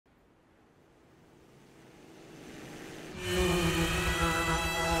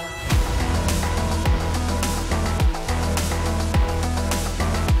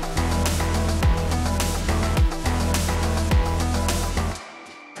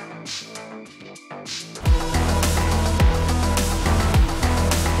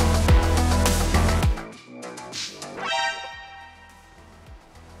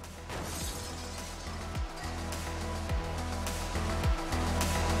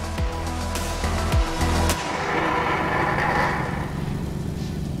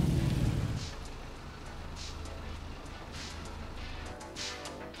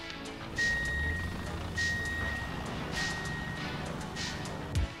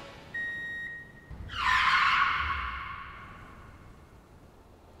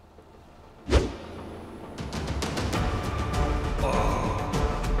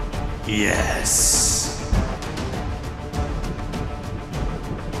Yes.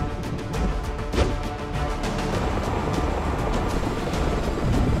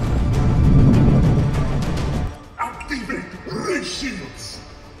 Activate ray shields.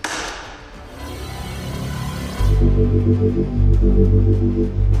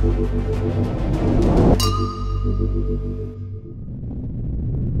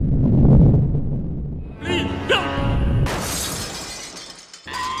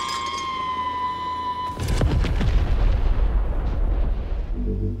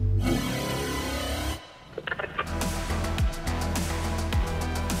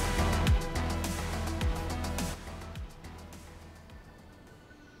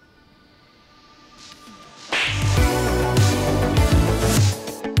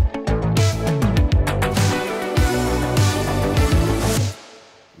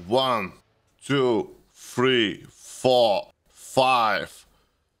 One, 2, 3, 4, 5,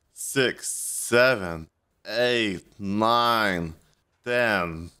 6, 7, 8, 9,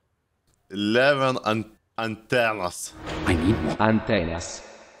 10, 11 antennas. I need more antennas.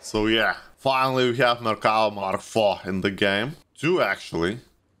 So yeah, finally we have Merkava Mk4 in the game. 2 actually.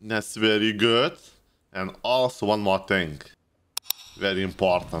 That's very good. And also one more thing. Very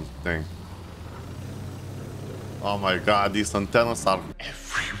important thing. Oh my god, these antennas are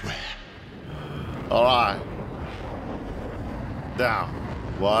everywhere. Alright. Down.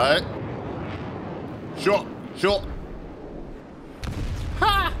 What? Shoot! Shoot!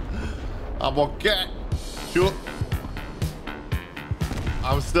 Ha! I'm okay. Shoot.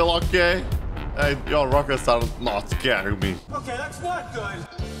 I'm still okay. Hey, your rockets are not scaring me. Okay, that's not good.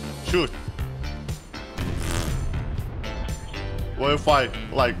 Shoot. What if I,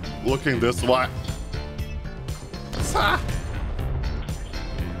 like, looking this way? Ha!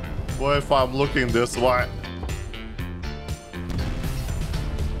 What if I'm looking this way?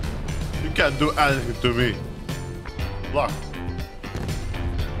 You can't do anything to me. Look.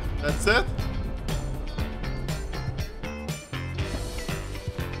 That's it?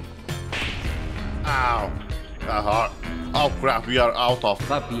 Ow. That hurt. Oh crap, we are out of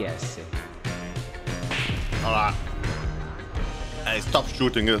APS. Alright. Hey, stop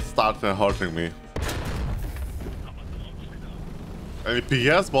shooting, it started hurting me. Any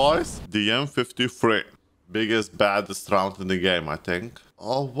PS, boys? The M53. Biggest, baddest round in the game, I think.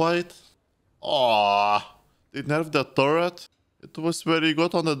 Oh, wait. Aww. They nerfed the turret? It was very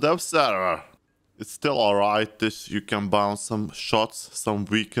good on the dev server. It's still alright. This you can bounce some shots, some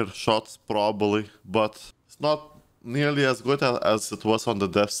weaker shots, probably. But it's not nearly as good as it was on the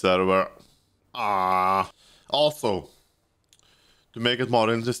dev server. Also, to make it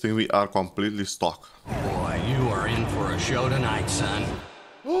more interesting, we are completely stuck. Boy, you are in for a show tonight, son.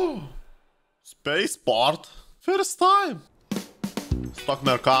 Oh, space part? First time. Stock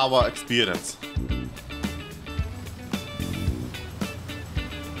Merkava experience.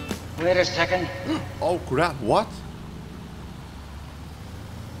 Wait a second. Oh crap, what?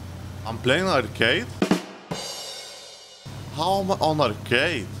 I'm playing arcade? How am I on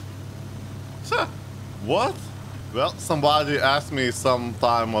arcade? What? Well, somebody asked me some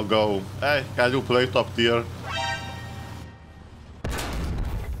time ago, hey, can you play top tier?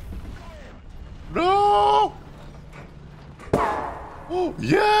 No! Oh,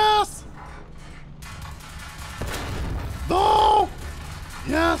 yes! No!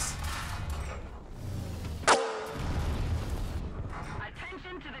 Yes!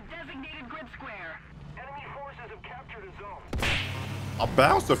 Attention to the designated grid square. Enemy forces have captured a zone. I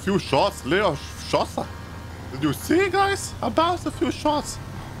bounced a few shots, Leo shots. Did you see, guys? I bounced a few shots.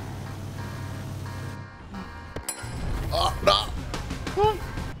 Oh, no! Oh.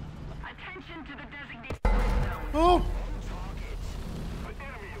 Attention to the designated zone. Oh.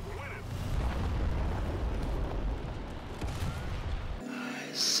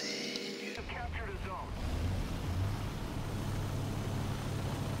 I see. You have captured a zone.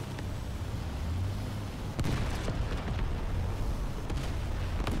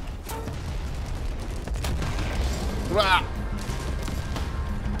 Rah.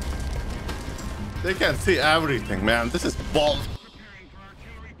 They can see everything, man. This is bull.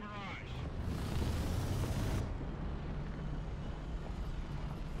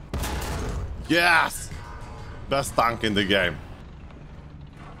 Yes! Best tank in the game.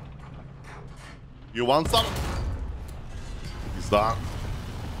 You want some? He's done.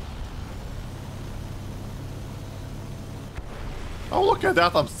 Oh, look at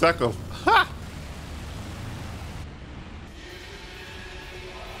that, I'm second. Ha!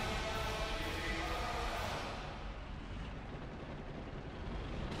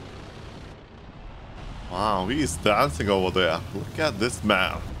 Wow, he is dancing over there. Look at this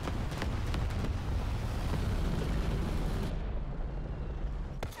man.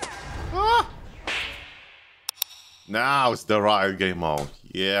 Now it's the right game mode.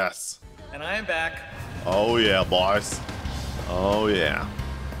 Yes. And I am back. Oh yeah, boys. Oh yeah.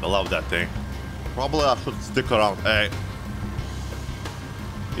 I love that thing. Probably I should stick around A.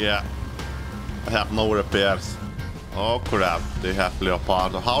 Yeah. I have no repairs. Oh crap, they have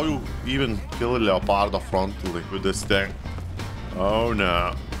Leopardo. How you even kill a Leopardo frontally with this thing? Oh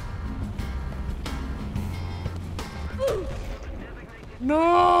no.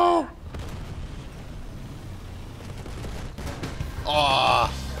 No! Ah!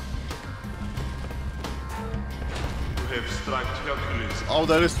 You have struck Hercules. Oh,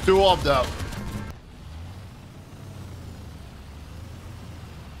 there is two of them.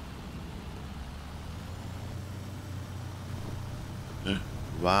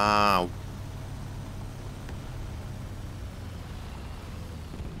 Wow.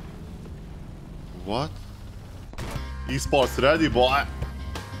 What? Esports ready, boy.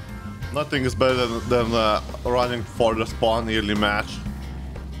 Nothing is better than running for the spawn early match.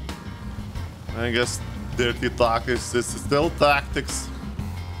 I guess dirty tactics is still tactics.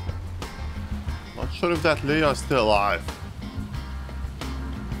 Not sure if that Leo is still alive.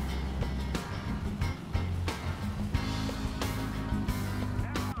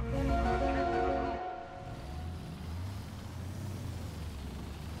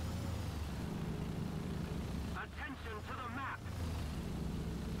 Attention to the map.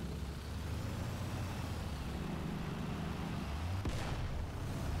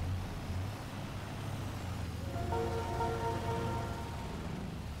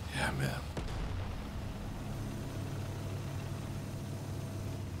 Yeah, man.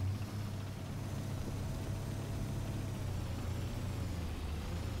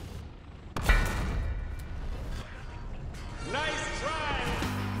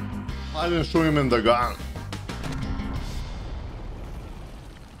 I didn't shoot him in the gun.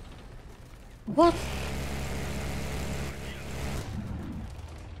 What?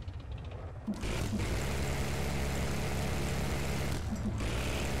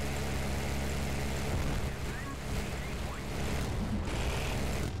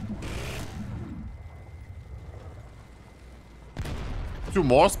 Two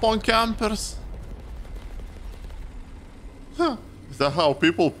more spawn campers? Huh. Is that how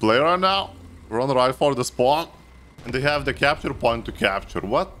people play right now? Run right for the spawn? And they have the capture point to capture.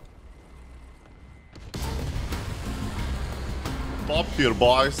 What? Top tier,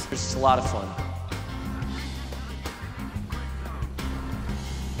 boys. This is a lot of fun.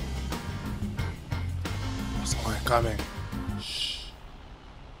 Someone coming. Shh.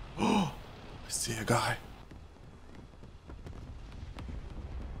 Oh, I see a guy.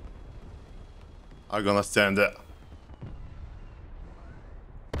 I'm gonna stand it.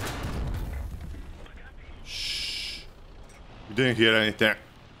 Shh. You didn't hear anything.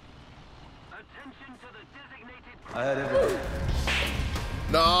 Attention to the designated I had everything.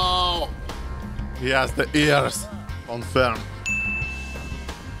 No! He has the ears. Confirm.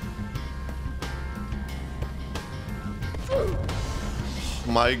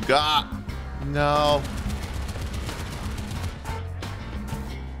 My god. No.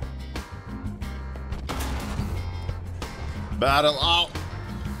 Battle out.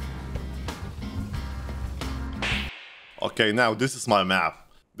 Okay, now this is my map.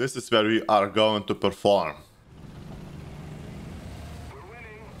 This is where we are going to perform.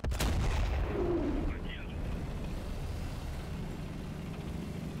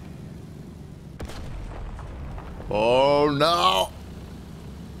 Oh no!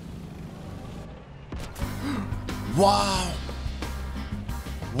 Wow!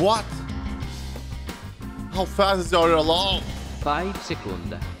 What? How fast is your alarm? 5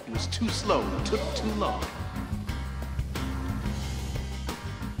 secondi. It was too slow. It took too long.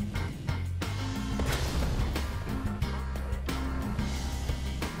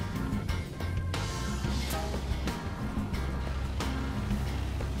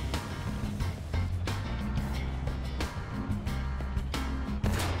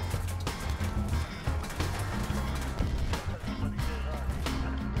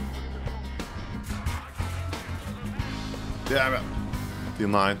 Damn it.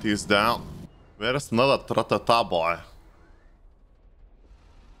 T90 is down. Where is another Tratata boy?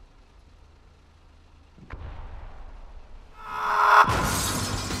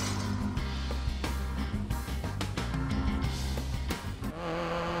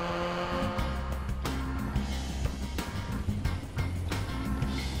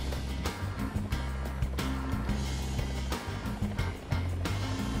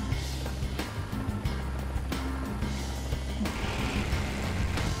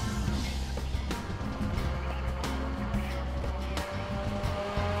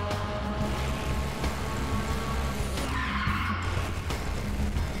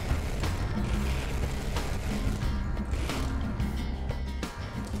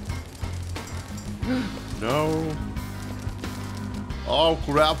 Oh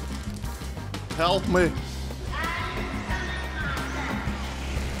crap. Help me.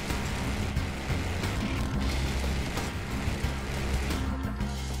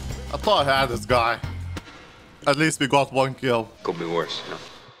 I thought I had this guy. At least we got one kill. Could be worse, you know.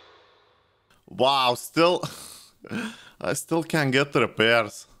 Wow, still... I still can't get the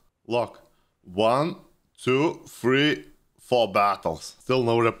repairs. Look. 1, 2, 3, 4 battles. Still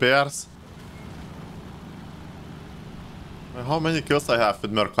no repairs. How many kills I have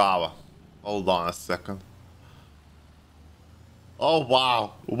with Merkava? Hold on a second. Oh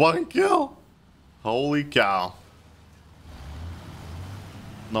wow, 1 kill? Holy cow.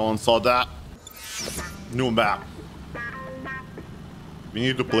 No one saw that. New map. We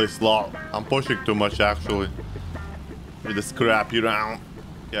need to play slow. I'm pushing too much actually. With the scrappy round.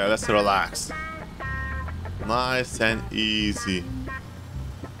 Yeah, let's relax. Nice and easy.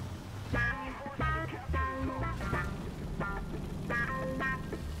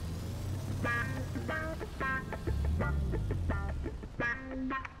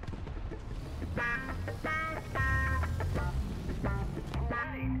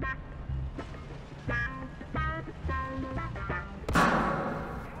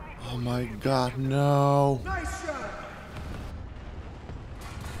 Oh my god, no. Nice shot.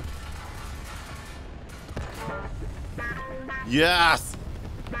 Yes!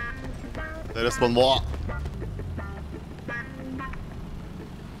 There is one more.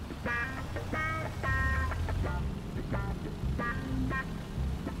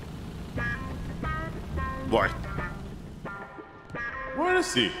 Wait. Where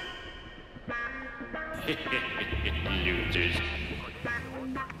is he? Losers.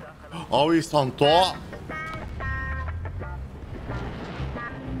 Oh, he's on top.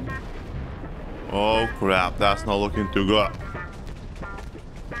 Oh crap, that's not looking too good.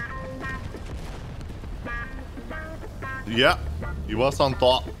 Yeah, he was on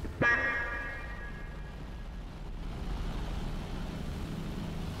top.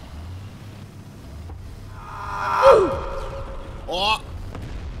 Oh,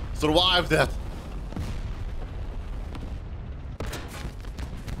 survived it.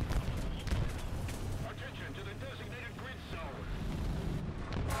 Attention to the designated grid zone.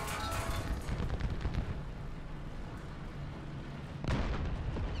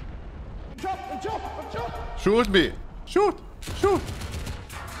 Jump. Shoot me. Shoot. Shoot.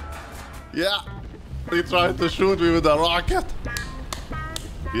 Yeah, he tried to shoot me with a rocket.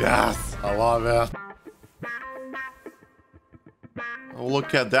 Yes, I love it. Oh,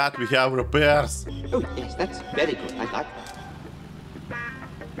 look at that, we have repairs. Oh, yes, that's very good. I like that.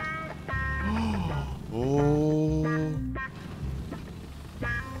 Oh.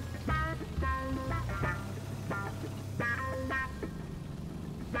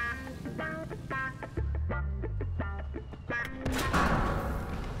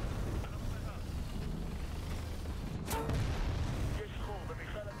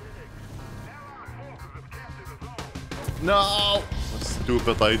 No!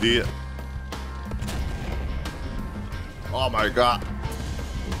 Stupid idea. Oh my god.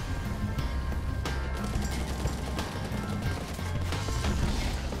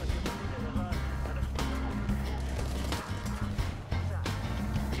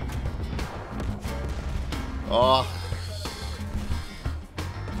 Oh.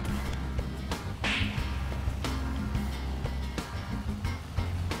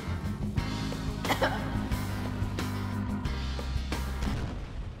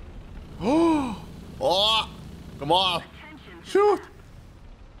 Oh, come on. Shoot.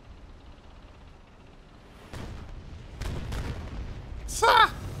 Sa.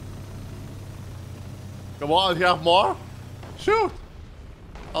 Come on, you have more? Shoot.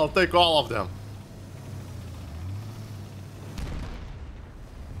 I'll take all of them.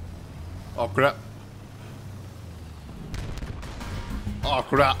 Oh crap. Oh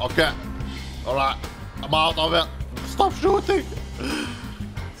crap, okay. Alright, I'm out of it. Stop shooting.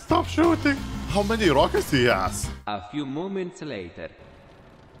 Stop shooting. How many rockets he has? A few moments later.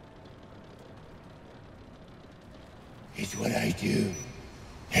 It's what I do.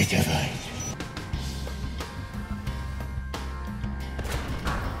 It's a fight.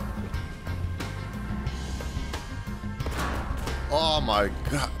 Oh my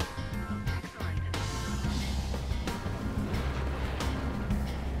god.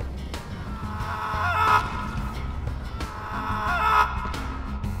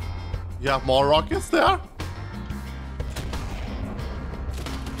 You have more rockets there?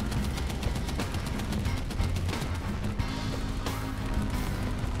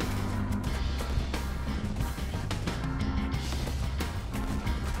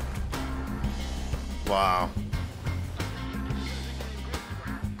 Wow.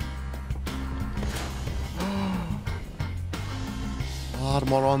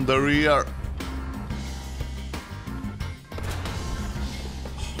 armor on the rear.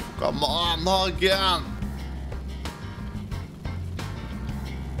 Come on, not again.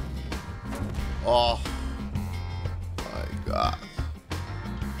 Oh my god.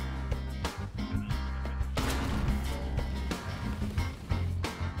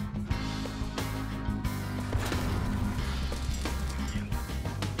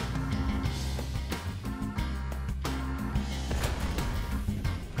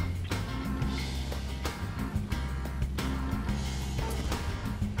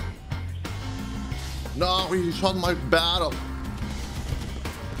 No, he shot my battle.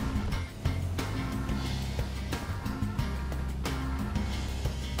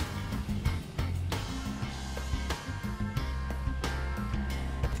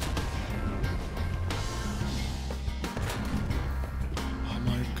 Oh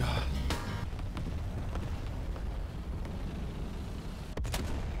my god.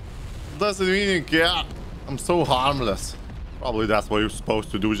 Doesn't even care. I'm so harmless. Probably that's what you're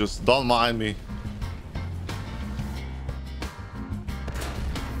supposed to do. Just don't mind me.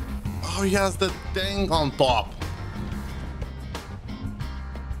 Oh, he has the thing on top.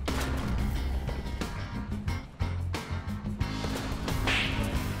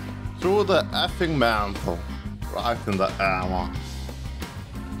 Through the effing mantle. Right in the ammo.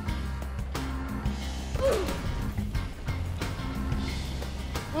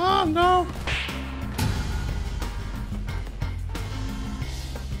 Oh no.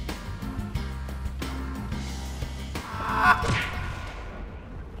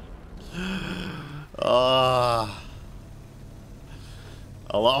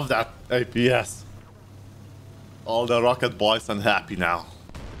 I love that APS. All the rocket boys are happy now,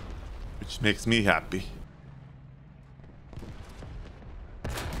 which makes me happy.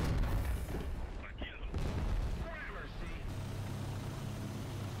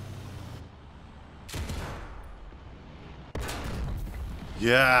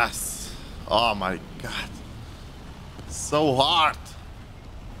 Yes. Oh my god. So hard.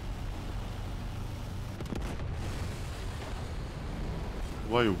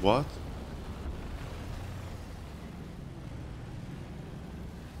 Wait, what?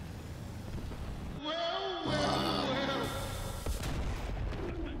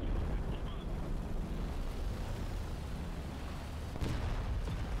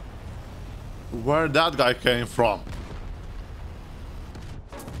 Where that guy came from?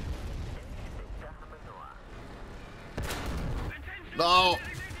 No!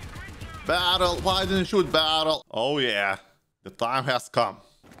 Battle! Why didn't you shoot battle? Oh yeah, the time has come.